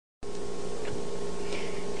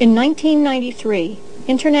In 1993,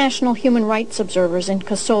 international human rights observers in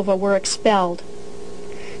Kosovo were expelled.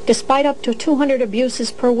 Despite up to 200 abuses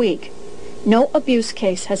per week, no abuse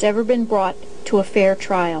case has ever been brought to a fair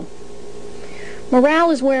trial. Morale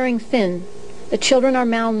is wearing thin. The children are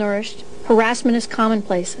malnourished. Harassment is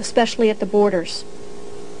commonplace, especially at the borders.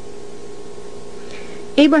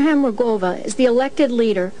 Ibrahim Rugova is the elected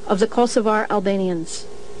leader of the Kosovar Albanians.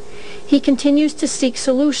 He continues to seek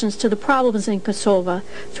solutions to the problems in Kosovo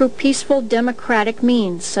through peaceful democratic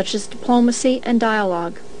means such as diplomacy and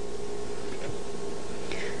dialogue.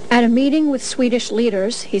 At a meeting with Swedish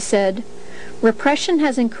leaders, he said, "Repression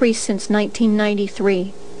has increased since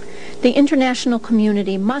 1993. The international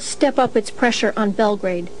community must step up its pressure on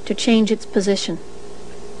Belgrade to change its position."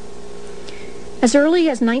 As early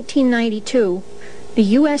as 1992,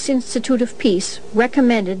 the U.S. Institute of Peace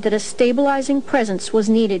recommended that a stabilizing presence was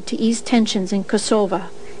needed to ease tensions in Kosovo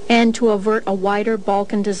and to avert a wider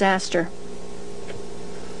Balkan disaster.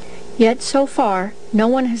 Yet so far, no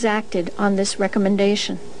one has acted on this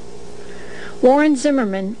recommendation. Warren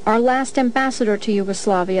Zimmerman, our last ambassador to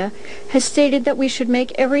Yugoslavia, has stated that we should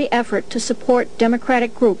make every effort to support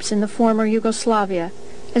democratic groups in the former Yugoslavia,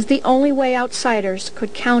 as the only way outsiders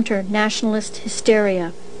could counter nationalist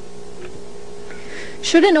hysteria.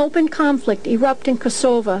 Should an open conflict erupt in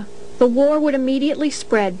Kosovo, the war would immediately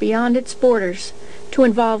spread beyond its borders to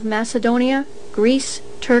involve Macedonia, Greece,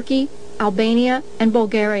 Turkey, Albania, and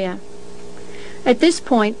Bulgaria. At this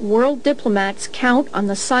point, world diplomats count on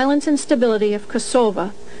the silence and stability of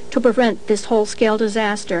Kosovo to prevent this whole-scale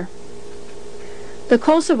disaster. The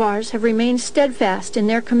Kosovars have remained steadfast in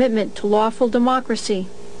their commitment to lawful democracy.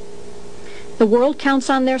 The world counts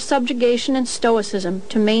on their subjugation and stoicism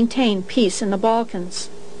to maintain peace in the Balkans.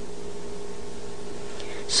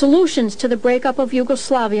 Solutions to the breakup of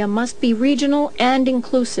Yugoslavia must be regional and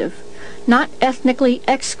inclusive, not ethnically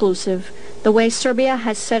exclusive, the way Serbia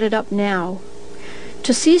has set it up now.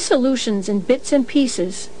 To see solutions in bits and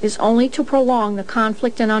pieces is only to prolong the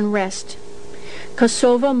conflict and unrest.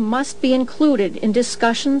 Kosovo must be included in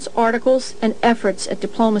discussions, articles, and efforts at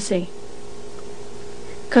diplomacy.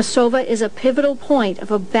 Kosovo is a pivotal point of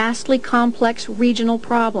a vastly complex regional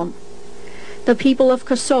problem. The people of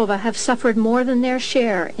Kosovo have suffered more than their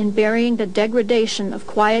share in burying the degradation of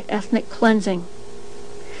quiet ethnic cleansing.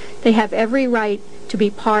 They have every right to be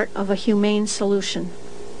part of a humane solution.